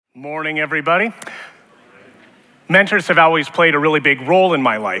Morning, everybody. Mentors have always played a really big role in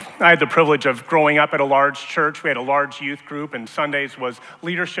my life. I had the privilege of growing up at a large church. We had a large youth group, and Sundays was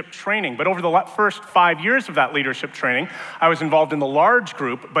leadership training. But over the first 5 years of that leadership training, I was involved in the large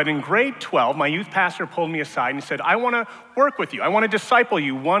group. But in grade 12, my youth pastor pulled me aside and he said, I want to work with you. I want to disciple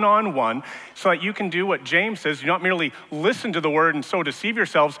you one-on-one so that you can do what James says. Do not merely listen to the word and so deceive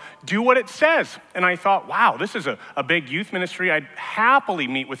yourselves. Do what it says. And I thought, wow, this is a big youth ministry. I'd happily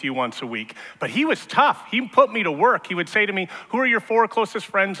meet with you once a week. But he was tough. He put me to work. He would say to me, who are your 4 closest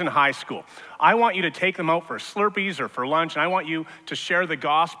friends in high school? I want you to take them out for Slurpees or for lunch, and I want you to share the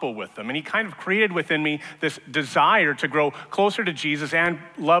gospel with them. And he kind of created within me this desire to grow closer to Jesus and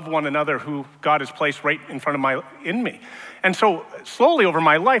love one another who God has placed right in front of me. And so slowly over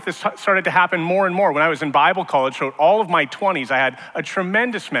my life, this started to happen more and more. When I was in Bible college, so all of my 20s, I had a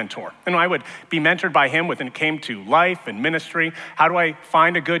tremendous mentor. And I would be mentored by him when it came to life and ministry. How do I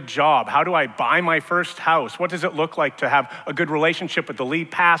find a good job? How do I buy my first house? What does it look like to have a good relationship with the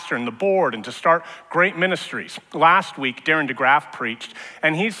lead pastor and the board and to start great ministries? Last week, Darren DeGraff preached,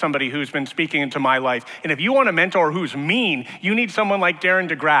 and he's somebody who's been speaking into my life. And if you want a mentor who's mean, you need someone like Darren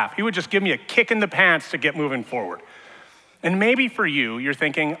DeGraff. He would just give me a kick in the pants to get moving forward. And maybe for you, you're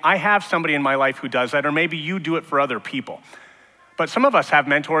thinking, I have somebody in my life who does that, or maybe you do it for other people. But some of us have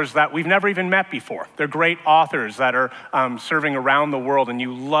mentors that we've never even met before. They're great authors that are serving around the world, and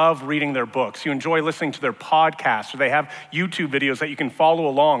you love reading their books. You enjoy listening to their podcasts, or they have YouTube videos that you can follow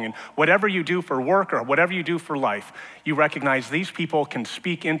along. And whatever you do for work or whatever you do for life, you recognize these people can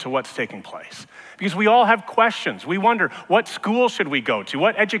speak into what's taking place. Because we all have questions. We wonder, what school should we go to?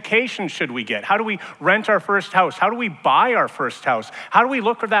 What education should we get? How do we rent our first house? How do we buy our first house? How do we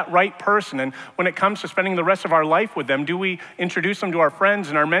look for that right person? And when it comes to spending the rest of our life with them, do we introduce them to our friends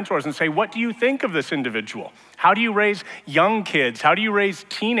and our mentors and say, what do you think of this individual? How do you raise young kids? How do you raise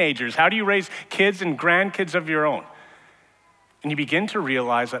teenagers? How do you raise kids and grandkids of your own? And you begin to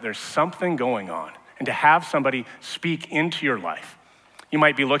realize that there's something going on, and to have somebody speak into your life. You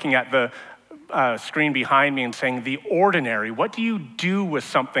might be looking at the screen behind me and saying, the ordinary. What do you do with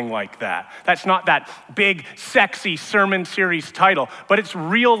something like that? That's not that big, sexy sermon series title, but it's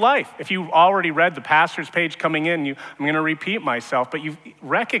real life. If you've already read the pastor's page coming in, I'm going to repeat myself, but you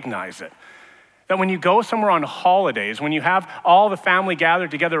recognize it. That when you go somewhere on holidays, when you have all the family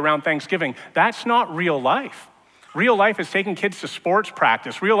gathered together around Thanksgiving, that's not real life. Real life is taking kids to sports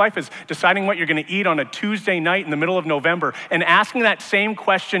practice. Real life is deciding what you're going to eat on a Tuesday night in the middle of November and asking that same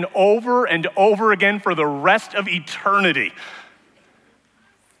question over and over again for the rest of eternity.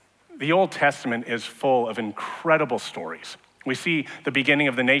 The Old Testament is full of incredible stories. We see the beginning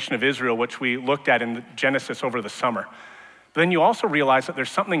of the nation of Israel, which we looked at in Genesis over the summer. But then you also realize that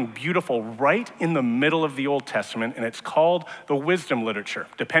there's something beautiful right in the middle of the Old Testament, and it's called the wisdom literature.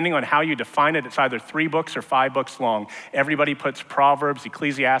 Depending on how you define it, it's either 3 books or 5 books long. Everybody puts Proverbs,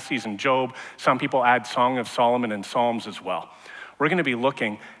 Ecclesiastes, and Job. Some people add Song of Solomon and Psalms as well. We're going to be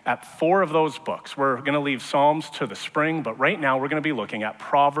looking at 4 of those books. We're going to leave Psalms to the spring, but right now we're going to be looking at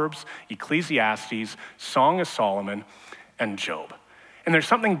Proverbs, Ecclesiastes, Song of Solomon, and Job. And there's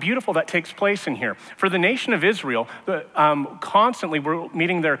something beautiful that takes place in here. For the nation of Israel, constantly we're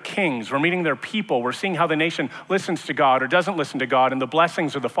meeting their kings, we're meeting their people, we're seeing how the nation listens to God or doesn't listen to God, and the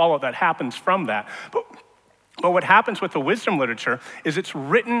blessings or the fallout that happens from that. But what happens with the wisdom literature is it's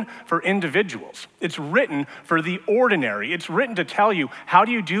written for individuals. It's written for the ordinary. It's written to tell you, how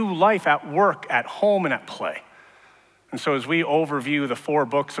do you do life at work, at home, and at play? And so as we overview the 4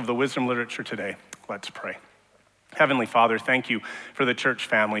 books of the wisdom literature today, let's pray. Heavenly Father, thank you for the church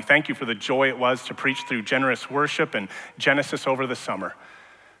family. Thank you for the joy it was to preach through generous worship and Genesis over the summer.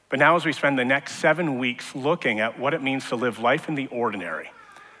 But now as we spend the next 7 weeks looking at what it means to live life in the ordinary,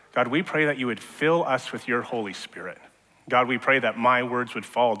 God, we pray that you would fill us with your Holy Spirit. God, we pray that my words would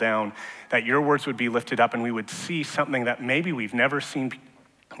fall down, that your words would be lifted up, and we would see something that maybe we've never seen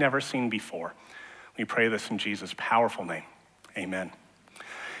before. We pray this in Jesus' powerful name. Amen.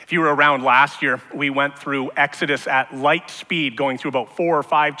 If you were around last year, we went through Exodus at light speed, going through about 4 or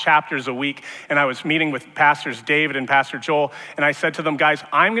 5 chapters a week. And I was meeting with Pastors David and Pastor Joel, and I said to them, guys,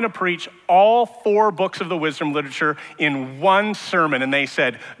 I'm going to preach all 4 books of the wisdom literature in one sermon. And they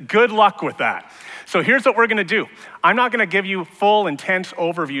said, good luck with that. So here's what we're going to do. I'm not going to give you full, intense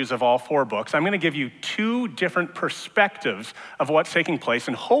overviews of all 4 books. I'm going to give you 2 different perspectives of what's taking place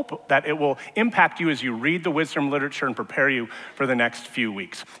and hope that it will impact you as you read the wisdom literature and prepare you for the next few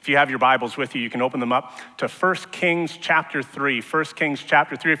weeks. If you have your Bibles with you, you can open them up to 1 Kings chapter 3. 1 Kings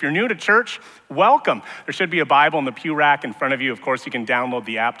chapter 3. If you're new to church, welcome. There should be a Bible in the pew rack in front of you. Of course, you can download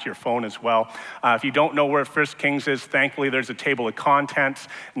the app to your phone as well. If you don't know where 1 Kings is, thankfully there's a table of contents.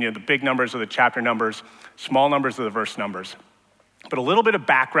 And the big numbers are the chapter numbers, small numbers are the verse numbers. But a little bit of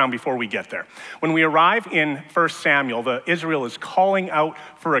background before we get there. When we arrive in 1 Samuel, Israel is calling out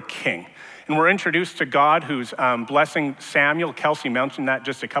for a king. And we're introduced to God who's blessing Samuel. Kelsey mentioned that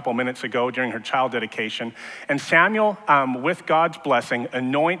just a couple minutes ago during her child dedication. And Samuel, with God's blessing,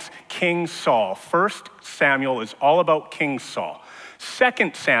 anoints King Saul. 1 Samuel is all about King Saul.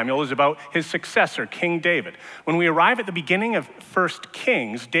 2 Samuel is about his successor, King David. When we arrive at the beginning of 1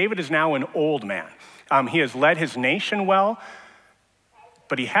 Kings, David is now an old man. He has led his nation well,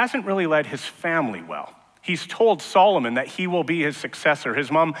 but he hasn't really led his family well. He's told Solomon that he will be his successor.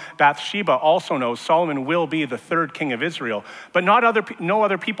 His mom, Bathsheba, also knows Solomon will be the third king of Israel, but no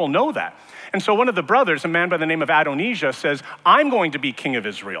other people know that. And so one of the brothers, a man by the name of Adonijah, says, I'm going to be king of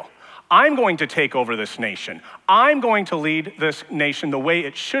Israel. I'm going to take over this nation. I'm going to lead this nation the way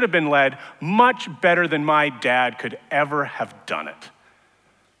it should have been led, much better than my dad could ever have done it.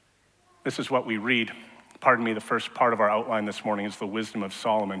 This is what we read. Pardon me, the first part of our outline this morning is the wisdom of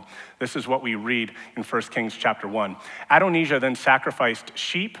Solomon. This is what we read in 1 Kings chapter 1. Adonijah then sacrificed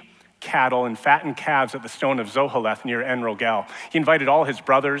sheep, cattle, and fattened calves at the stone of Zoheleth near En-Rogel. He invited all his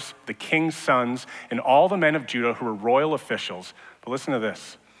brothers, the king's sons, and all the men of Judah who were royal officials. But listen to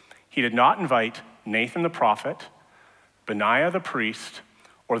this. He did not invite Nathan the prophet, Benaiah the priest,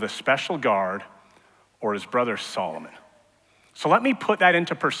 or the special guard, or his brother Solomon. So let me put that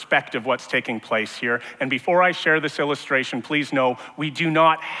into perspective, what's taking place here. And before I share this illustration, please know we do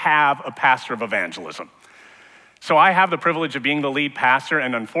not have a pastor of evangelism. So I have the privilege of being the lead pastor,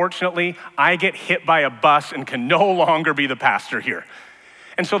 and unfortunately, I get hit by a bus and can no longer be the pastor here.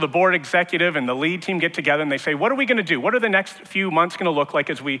 And so the board executive and the lead team get together and they say, what are we going to do? What are the next few months going to look like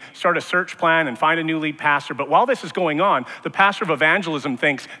as we start a search plan and find a new lead pastor? But while this is going on, the pastor of evangelism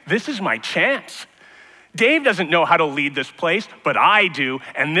thinks, this is my chance. Dave doesn't know how to lead this place, but I do,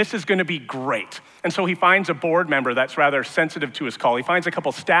 and this is going to be great. And so he finds a board member that's rather sensitive to his call. He finds a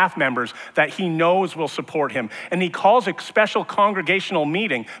couple staff members that he knows will support him. And he calls a special congregational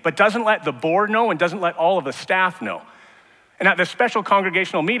meeting, but doesn't let the board know and doesn't let all of the staff know. And at the special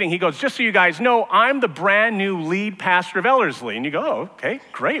congregational meeting, he goes, just so you guys know, I'm the brand new lead pastor of Ellerslie. And you go, oh, okay,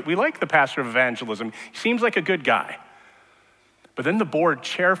 great. We like the pastor of evangelism. He seems like a good guy. But then the board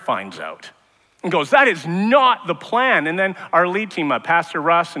chair finds out and goes, that is not the plan. And then our lead team, Pastor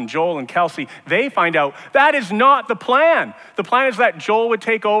Russ and Joel and Kelsey, they find out that is not the plan. The plan is that Joel would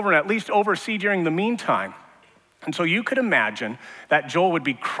take over and at least oversee during the meantime. And so you could imagine that Joel would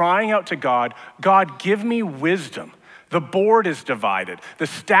be crying out to God, God, give me wisdom. The board is divided. The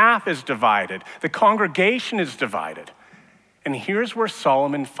staff is divided. The congregation is divided. And here's where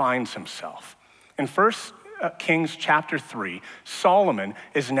Solomon finds himself. In 1 Kings chapter 3, Solomon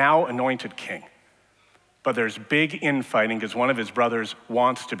is now anointed king. But there's big infighting because one of his brothers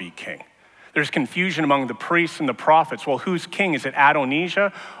wants to be king. There's confusion among the priests and the prophets. Well, who's king? Is it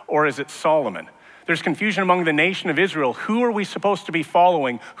Adonijah or is it Solomon? There's confusion among the nation of Israel. Who are we supposed to be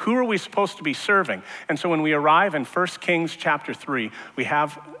following? Who are we supposed to be serving? And so when we arrive in 1 Kings chapter 3, we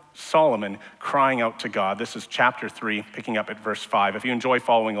have Solomon crying out to God. This is chapter 3, picking up at verse 5. If you enjoy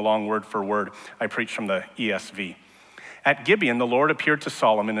following along word for word, I preach from the ESV. At Gibeon, the Lord appeared to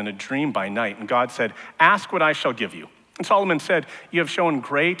Solomon in a dream by night, and God said, ask what I shall give you. And Solomon said, you have shown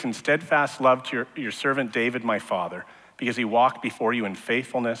great and steadfast love to your servant David, my father, because he walked before you in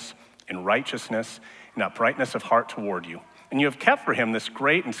faithfulness, in righteousness, in uprightness of heart toward you. And you have kept for him this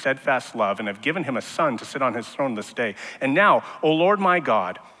great and steadfast love, and have given him a son to sit on his throne this day. And now, O Lord my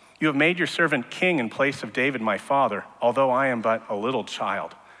God, you have made your servant king in place of David, my father, although I am but a little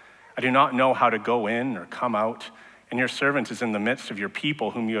child. I do not know how to go in or come out, and your servant is in the midst of your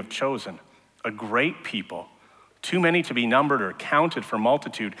people whom you have chosen, a great people, too many to be numbered or counted for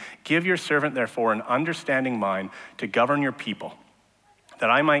multitude. Give your servant, therefore, an understanding mind to govern your people, that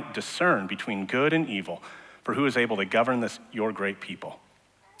I might discern between good and evil, for who is able to govern this, your great people?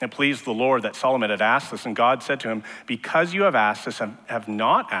 It pleased the Lord that Solomon had asked this, and God said to him, because you have asked this, have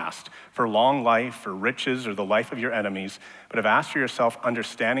not asked for long life, for riches, or the life of your enemies, but have asked for yourself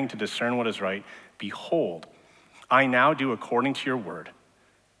understanding to discern what is right, behold, I now do according to your word.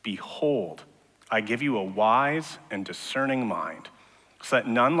 Behold, I give you a wise and discerning mind, so that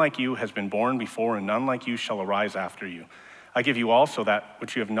none like you has been born before, and none like you shall arise after you. I give you also that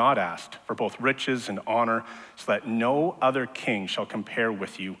which you have not asked, for both riches and honor, so that no other king shall compare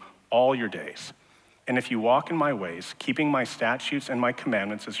with you all your days. And if you walk in my ways, keeping my statutes and my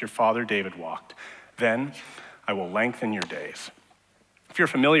commandments as your father David walked, then I will lengthen your days. If you're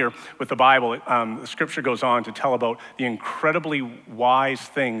familiar with the Bible, the scripture goes on to tell about the incredibly wise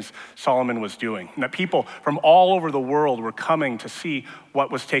things Solomon was doing, and that people from all over the world were coming to see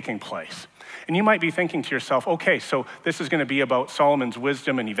what was taking place. And you might be thinking to yourself, okay, so this is going to be about Solomon's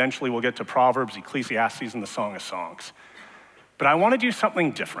wisdom, and eventually we'll get to Proverbs, Ecclesiastes, and the Song of Songs. But I want to do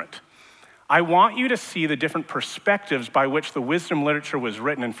something different. I want you to see the different perspectives by which the wisdom literature was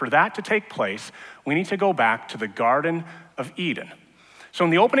written, and for that to take place, we need to go back to the Garden of Eden. So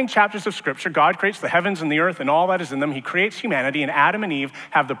in the opening chapters of Scripture, God creates the heavens and the earth and all that is in them. He creates humanity, and Adam and Eve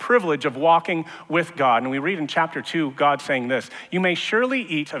have the privilege of walking with God. And we read in chapter 2, God saying this, "You may surely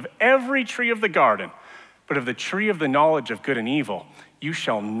eat of every tree of the garden, but of the tree of the knowledge of good and evil you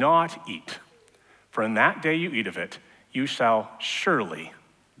shall not eat. For in that day you eat of it, you shall surely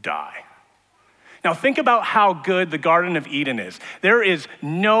die." Now think about how good the Garden of Eden is. There is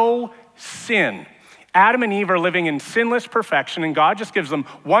no sin. Adam and Eve are living in sinless perfection, and God just gives them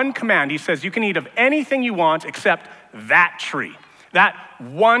one command. He says, you can eat of anything you want except that tree. That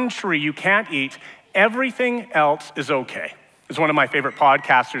one tree you can't eat. Everything else is okay. As one of my favorite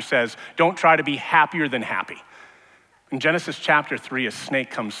podcasters says, don't try to be happier than happy. In Genesis chapter 3, a snake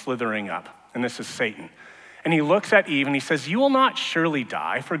comes slithering up, and this is Satan. And he looks at Eve and he says, "You will not surely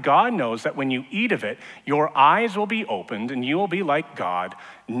die, for God knows that when you eat of it, your eyes will be opened, and you will be like God,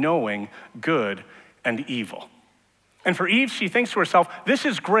 knowing good and evil." And for Eve, she thinks to herself, this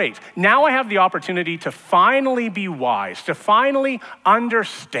is great. Now I have the opportunity to finally be wise, to finally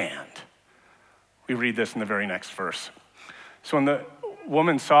understand. We read this in the very next verse. So when the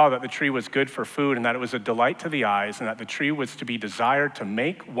woman saw that the tree was good for food and that it was a delight to the eyes and that the tree was to be desired to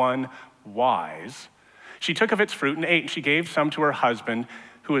make one wise, she took of its fruit and ate, and she gave some to her husband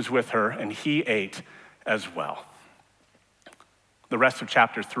who was with her, and he ate as well. The rest of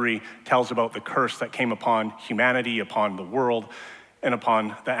chapter 3 tells about the curse that came upon humanity, upon the world, and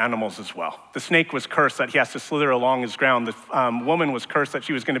upon the animals as well. The snake was cursed that he has to slither along his ground. The woman was cursed that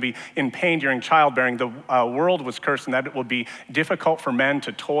she was going to be in pain during childbearing. The world was cursed and that it would be difficult for men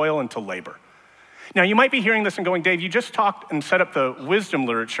to toil and to labor. Now, you might be hearing this and going, Dave, you just talked and set up the wisdom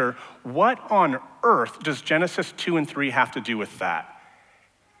literature. What on earth does Genesis 2 and 3 have to do with that?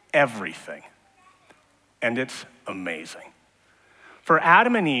 Everything. And it's amazing. For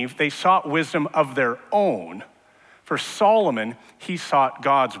Adam and Eve, they sought wisdom of their own. For Solomon, he sought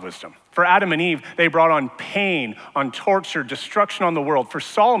God's wisdom. For Adam and Eve, they brought on pain, on torture, destruction on the world. For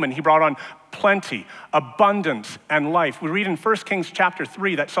Solomon, he brought on plenty, abundance, and life. We read in 1 Kings chapter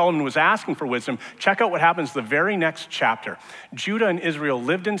 3 that Solomon was asking for wisdom. Check out what happens the very next chapter. Judah and Israel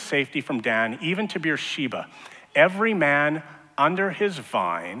lived in safety from Dan, even to Beersheba, every man under his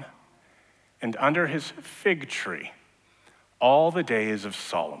vine and under his fig tree, all the days of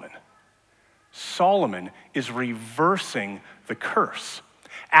Solomon. Solomon is reversing the curse.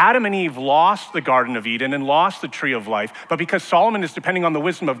 Adam and Eve lost the Garden of Eden and lost the tree of life, but because Solomon is depending on the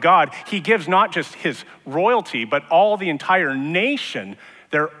wisdom of God, he gives not just his royalty, but all the entire nation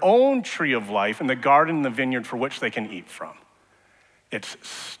their own tree of life and the garden and the vineyard for which they can eat from. It's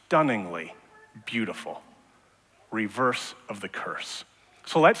stunningly beautiful. Reverse of the curse.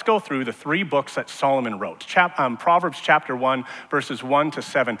 So let's go through the 3 books that Solomon wrote. Proverbs chapter 1, verses 1 to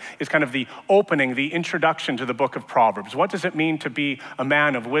 7 is kind of the opening, the introduction to the book of Proverbs. What does it mean to be a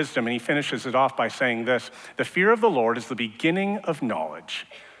man of wisdom? And he finishes it off by saying this: "The fear of the Lord is the beginning of knowledge,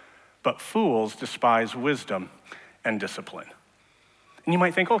 but fools despise wisdom and discipline." And you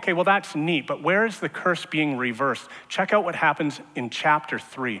might think, okay, well, that's neat, but where is the curse being reversed? Check out what happens in chapter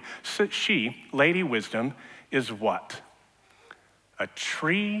 3. So she, Lady Wisdom, is what? A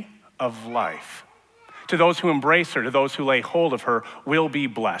tree of life. To those who embrace her, to those who lay hold of her, will be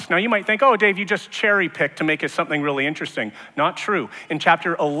blessed. Now you might think, oh, Dave, you just cherry picked to make it something really interesting. Not true. In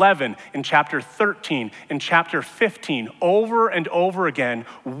chapter 11, in chapter 13, in chapter 15, over and over again,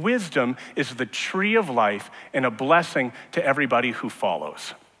 wisdom is the tree of life and a blessing to everybody who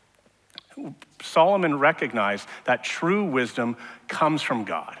follows. Solomon recognized that true wisdom comes from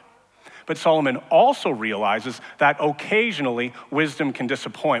God. But Solomon also realizes that occasionally wisdom can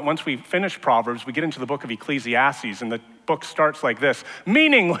disappoint. Once we finish Proverbs, we get into the book of Ecclesiastes, and the book starts like this: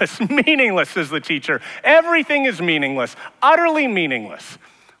 meaningless, meaningless, is the teacher. Everything is meaningless, utterly meaningless.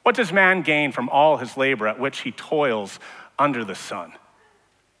 What does man gain from all his labor at which he toils under the sun?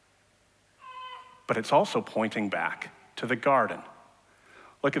 But it's also pointing back to the garden.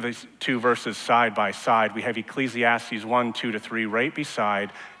 Look at these 2 verses side by side. We have Ecclesiastes 1, 2-3 right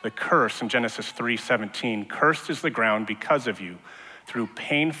beside the curse in Genesis 3:17. "Cursed is the ground because of you. Through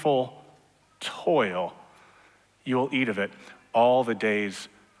painful toil, you will eat of it all the days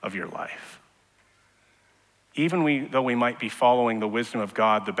of your life. Even though we might be following the wisdom of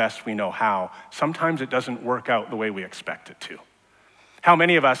God the best we know how, sometimes it doesn't work out the way we expect it to. How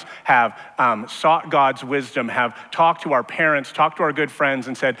many of us have sought God's wisdom, have talked to our parents, talked to our good friends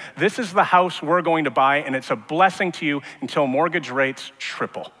and said, this is the house we're going to buy and it's a blessing to you until mortgage rates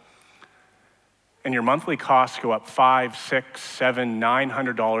triple. And your monthly costs go up $500, $600, $700,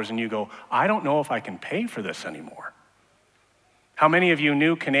 $900 and you go, I don't know if I can pay for this anymore. How many of you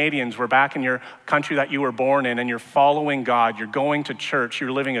new Canadians were back in your country that you were born in and you're following God, you're going to church,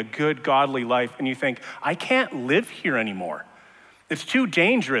 you're living a good, godly life, and you think, I can't live here anymore. It's too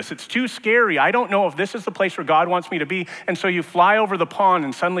dangerous, it's too scary. I don't know if this is the place where God wants me to be. And so you fly over the pond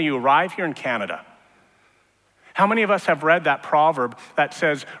and suddenly you arrive here in Canada. How many of us have read that proverb that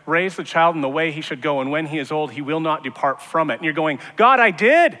says, raise the child in the way he should go, and when he is old, he will not depart from it? And you're going, God, I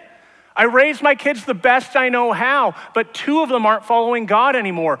did. I raised my kids the best I know how, but 2 of them aren't following God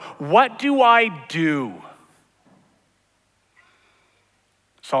anymore. What do I do?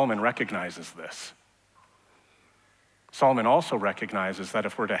 Solomon recognizes this. Solomon also recognizes that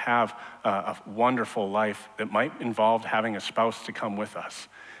if we're to have a wonderful life, that might involve having a spouse to come with us.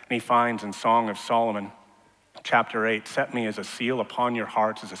 And he finds in Song of Solomon, chapter 8, set me as a seal upon your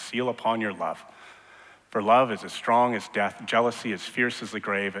hearts, as a seal upon your love. For love is as strong as death, jealousy as fierce as the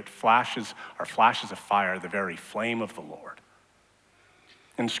grave. It flashes of fire, the very flame of the Lord.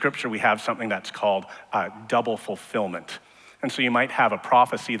 In Scripture, we have something that's called double fulfillment. And so you might have a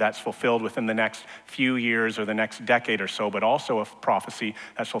prophecy that's fulfilled within the next few years or the next decade or so, but also a prophecy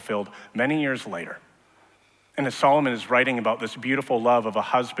that's fulfilled many years later. And as Solomon is writing about this beautiful love of a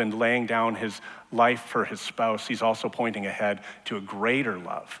husband laying down his life for his spouse, he's also pointing ahead to a greater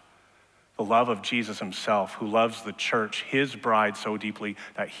love. The love of Jesus himself, who loves the church, his bride, so deeply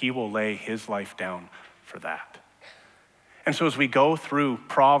that he will lay his life down for that. And so as we go through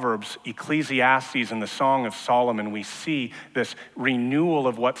Proverbs, Ecclesiastes, and the Song of Solomon, we see this renewal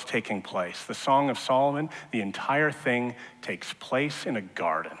of what's taking place. The Song of Solomon, the entire thing takes place in a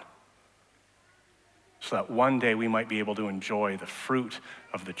garden, so that one day we might be able to enjoy the fruit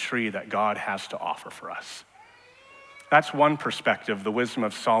of the tree that God has to offer for us. That's one perspective, the wisdom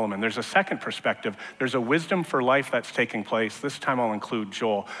of Solomon. There's a second perspective. There's a wisdom for life that's taking place. This time I'll include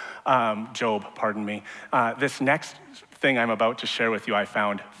Job. This next thing I'm about to share with you I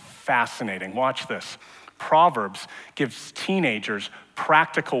found fascinating. Watch this. Proverbs gives teenagers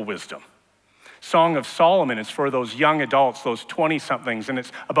practical wisdom. Song of Solomon is for those young adults, those 20-somethings, and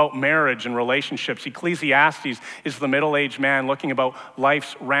it's about marriage and relationships. Ecclesiastes is the middle-aged man looking about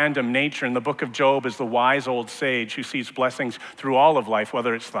life's random nature, and the book of Job is the wise old sage who sees blessings through all of life,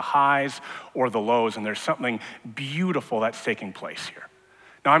 whether it's the highs or the lows, and there's something beautiful that's taking place here.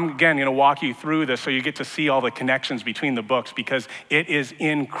 Now, I'm again going to walk you through this so you get to see all the connections between the books because it is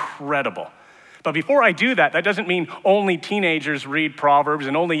incredible. But before I do that, that doesn't mean only teenagers read Proverbs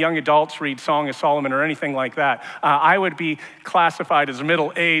and only young adults read Song of Solomon or anything like that. I would be classified as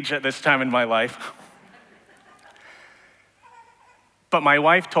middle-aged at this time in my life. But my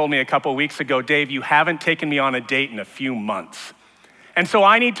wife told me a couple weeks ago, Dave, you haven't taken me on a date in a few months. And so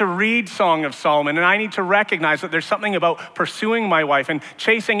I need to read Song of Solomon, and I need to recognize that there's something about pursuing my wife and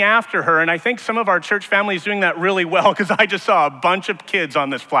chasing after her. And I think some of our church family is doing that really well because I just saw a bunch of kids on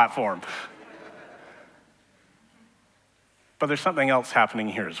this platform. But there's something else happening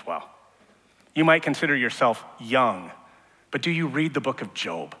here as well. You might consider yourself young, but do you read the book of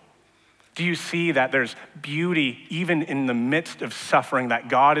Job? Do you see that there's beauty even in the midst of suffering, that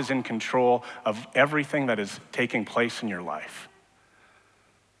God is in control of everything that is taking place in your life?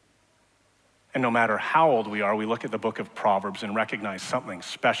 And no matter how old we are, we look at the book of Proverbs and recognize something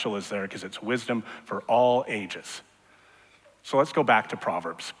special is there because it's wisdom for all ages. So let's go back to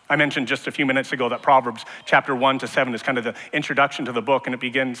Proverbs. I mentioned just a few minutes ago that Proverbs chapter 1-7 is kind of the introduction to the book, and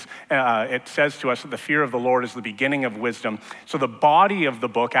it says to us that the fear of the Lord is the beginning of wisdom. So the body of the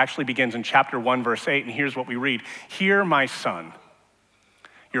book actually begins in chapter 1, verse 8, and here's what we read. Hear, my son,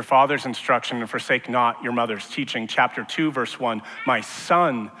 your father's instruction, and forsake not your mother's teaching. Chapter 2, verse 1, my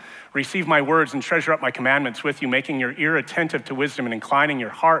son, receive my words and treasure up my commandments with you, making your ear attentive to wisdom and inclining your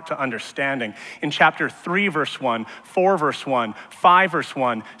heart to understanding. In chapter 3, verse 1, 4, verse 1, 5, verse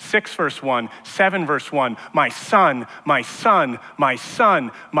 1, 6, verse 1, 7, verse 1, my son, my son, my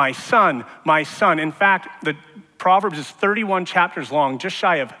son, my son, my son. In fact, the Proverbs is 31 chapters long, just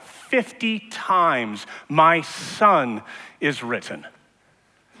shy of 50 times my son is written.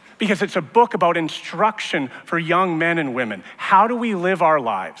 Because it's a book about instruction for young men and women. How do we live our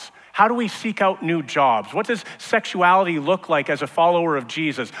lives? How do we seek out new jobs? What does sexuality look like as a follower of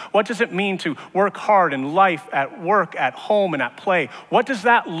Jesus? What does it mean to work hard in life, at work, at home, and at play? What does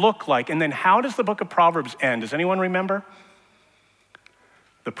that look like? And then how does the book of Proverbs end? Does anyone remember?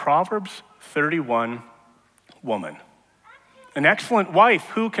 The Proverbs 31 woman. An excellent wife,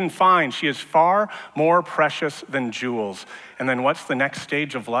 who can find? She is far more precious than jewels. And then what's the next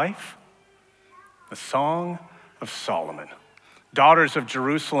stage of life? The Song of Solomon. Daughters of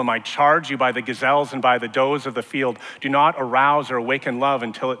Jerusalem, I charge you by the gazelles and by the does of the field, do not arouse or awaken love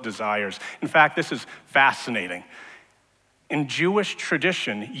until it desires. In fact, this is fascinating. In Jewish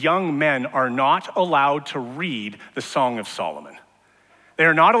tradition, young men are not allowed to read the Song of Solomon. They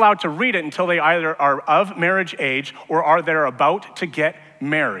are not allowed to read it until they either are of marriage age or are they're about to get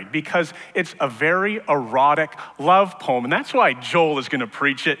married, because it's a very erotic love poem. And that's why Joel is going to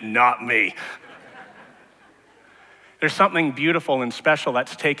preach it, not me. There's something beautiful and special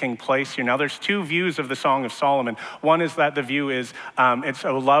that's taking place here. Now, there's two views of the Song of Solomon. One is that the view is it's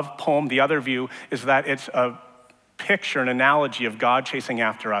a love poem. The other view is that it's a picture, an analogy of God chasing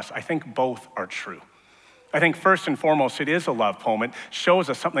after us. I think both are true. I think first and foremost, it is a love poem. It shows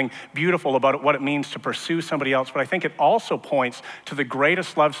us something beautiful about what it means to pursue somebody else. But I think it also points to the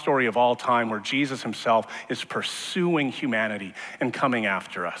greatest love story of all time, where Jesus himself is pursuing humanity and coming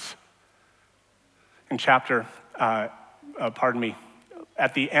after us. In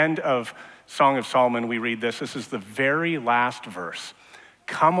at the end of Song of Solomon, we read this. This is the very last verse.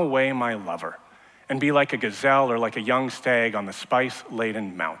 Come away, my lover, and be like a gazelle or like a young stag on the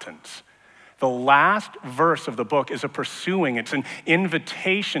spice-laden mountains. The last verse of the book is a pursuing. It's an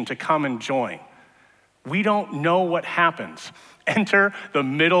invitation to come and join. We don't know what happens. Enter the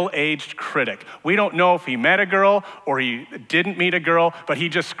middle-aged critic. We don't know if he met a girl or he didn't meet a girl, but he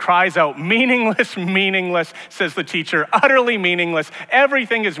just cries out, meaningless, meaningless, says the teacher, utterly meaningless.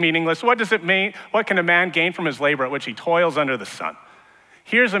 Everything is meaningless. What does it mean? What can a man gain from his labor at which he toils under the sun?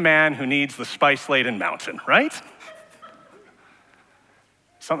 Here's a man who needs the spice-laden mountain, right?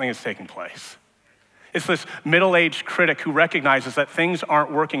 Something is taking place. It's this middle-aged critic who recognizes that things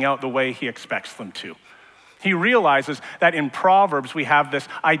aren't working out the way he expects them to. He realizes that in Proverbs we have this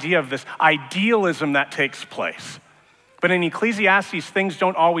idea of this idealism that takes place. But in Ecclesiastes, things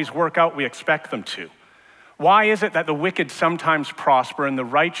don't always work out we expect them to. Why is it that the wicked sometimes prosper and the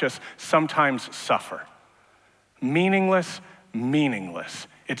righteous sometimes suffer? Meaningless, meaningless.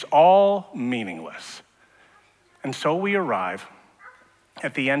 It's all meaningless. And so we arrive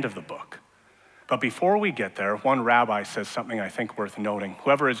at the end of the book. But before we get there, one rabbi says something I think worth noting.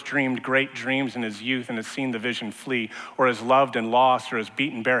 Whoever has dreamed great dreams in his youth and has seen the vision flee, or has loved and lost, or has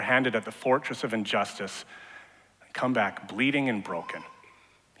beaten barehanded at the fortress of injustice, and come back bleeding and broken,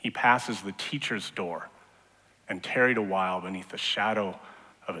 he passes the teacher's door and tarried a while beneath the shadow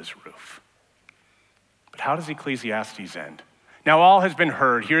of his roof. But how does Ecclesiastes end? Now all has been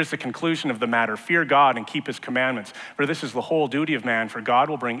heard. Here's the conclusion of the matter. Fear God and keep his commandments, for this is the whole duty of man, for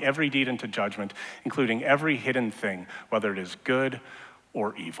God will bring every deed into judgment, including every hidden thing, whether it is good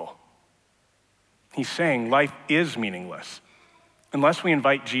or evil. He's saying life is meaningless unless we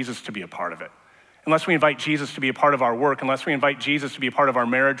invite Jesus to be a part of it. Unless we invite Jesus to be a part of our work, unless we invite Jesus to be a part of our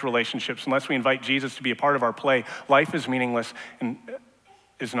marriage relationships, unless we invite Jesus to be a part of our play, life is meaningless and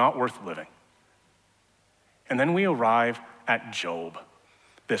is not worth living. And then we arrive at Job,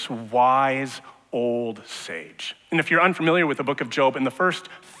 this wise old sage. And if you're unfamiliar with the book of Job, in the first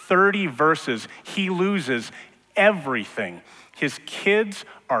 30 verses, he loses everything. His kids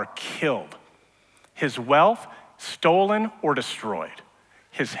are killed, his wealth stolen or destroyed,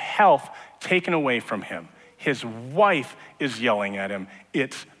 his health taken away from him, his wife is yelling at him.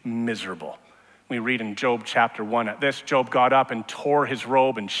 It's miserable. We read in Job chapter 1, at this, Job got up and tore his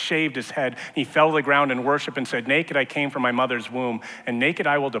robe and shaved his head. He fell to the ground in worship and said, naked I came from my mother's womb, and naked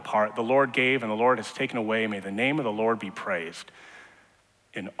I will depart. The Lord gave, and the Lord has taken away. May the name of the Lord be praised.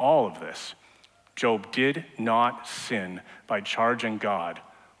 In all of this, Job did not sin by charging God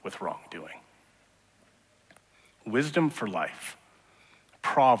with wrongdoing. Wisdom for life,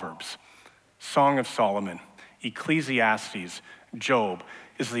 Proverbs, Song of Solomon, Ecclesiastes, Job,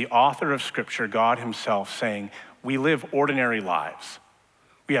 is the author of Scripture, God himself, saying, we live ordinary lives.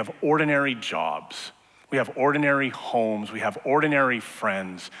 We have ordinary jobs. We have ordinary homes. We have ordinary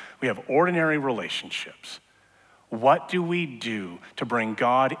friends. We have ordinary relationships. What do we do to bring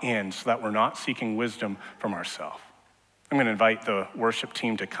God in so that we're not seeking wisdom from ourselves? I'm going to invite the worship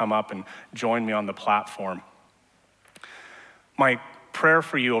team to come up and join me on the platform. My prayer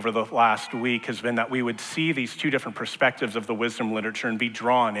for you over the last week has been that we would see these two different perspectives of the wisdom literature and be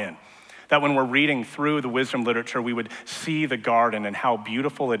drawn in. That when we're reading through the wisdom literature, we would see the garden and how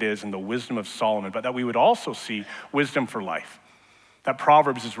beautiful it is and the wisdom of Solomon, but that we would also see wisdom for life. That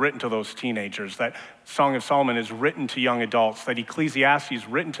Proverbs is written to those teenagers, that Song of Solomon is written to young adults, that Ecclesiastes is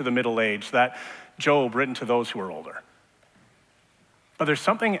written to the middle-aged, that Job written to those who are older. But there's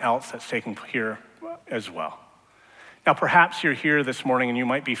something else that's taken here as well. Now, perhaps you're here this morning and you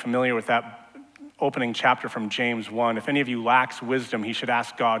might be familiar with that opening chapter from James 1. If any of you lacks wisdom, he should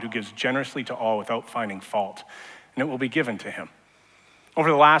ask God, who gives generously to all without finding fault, and it will be given to him. Over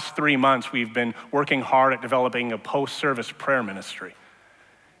the last 3 months, we've been working hard at developing a post-service prayer ministry.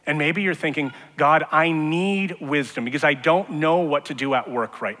 And maybe you're thinking, God, I need wisdom because I don't know what to do at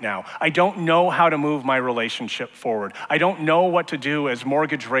work right now. I don't know how to move my relationship forward. I don't know what to do as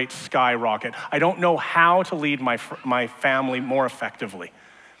mortgage rates skyrocket. I don't know how to lead my family more effectively.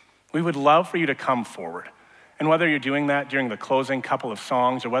 We would love for you to come forward. And whether you're doing that during the closing couple of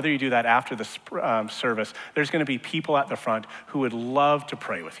songs or whether you do that after the service, there's going to be people at the front who would love to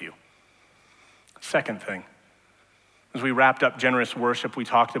pray with you. Second thing, as we wrapped up generous worship, we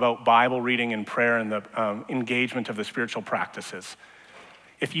talked about Bible reading and prayer and the engagement of the spiritual practices.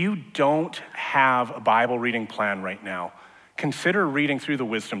 If you don't have a Bible reading plan right now, consider reading through the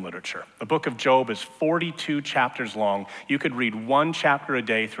wisdom literature. The book of Job is 42 chapters long. You could read one chapter a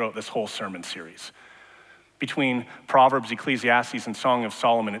day throughout this whole sermon series. Between Proverbs, Ecclesiastes, and Song of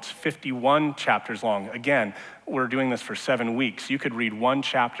Solomon, it's 51 chapters long. Again, we're doing this for 7 weeks. You could read one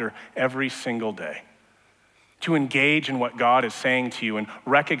chapter every single day to engage in what God is saying to you and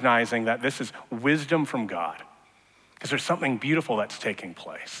recognizing that this is wisdom from God, because there's something beautiful that's taking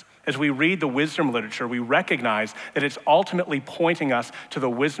place. As we read the wisdom literature, we recognize that it's ultimately pointing us to the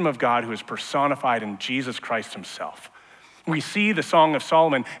wisdom of God who is personified in Jesus Christ himself. We see the Song of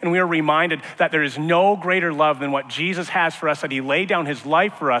Solomon, and we are reminded that there is no greater love than what Jesus has for us, that he laid down his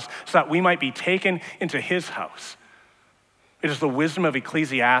life for us so that we might be taken into his house. It is the wisdom of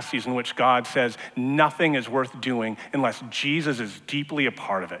Ecclesiastes in which God says nothing is worth doing unless Jesus is deeply a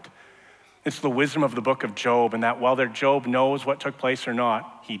part of it. It's the wisdom of the book of Job, and that whether Job knows what took place or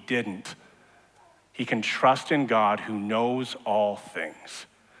not, he didn't. He can trust in God who knows all things.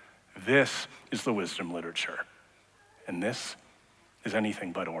 This is the wisdom literature. And this is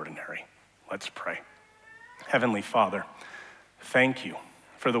anything but ordinary. Let's pray. Heavenly Father, thank you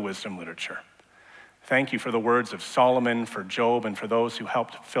for the wisdom literature. Thank you for the words of Solomon, for Job, and for those who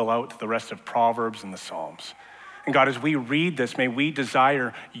helped fill out the rest of Proverbs and the Psalms. And God, as we read this, may we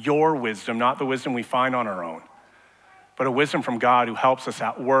desire your wisdom, not the wisdom we find on our own, but a wisdom from God who helps us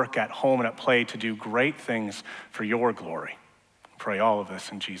at work, at home, and at play to do great things for your glory. I pray all of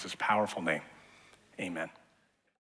this in Jesus' powerful name. Amen.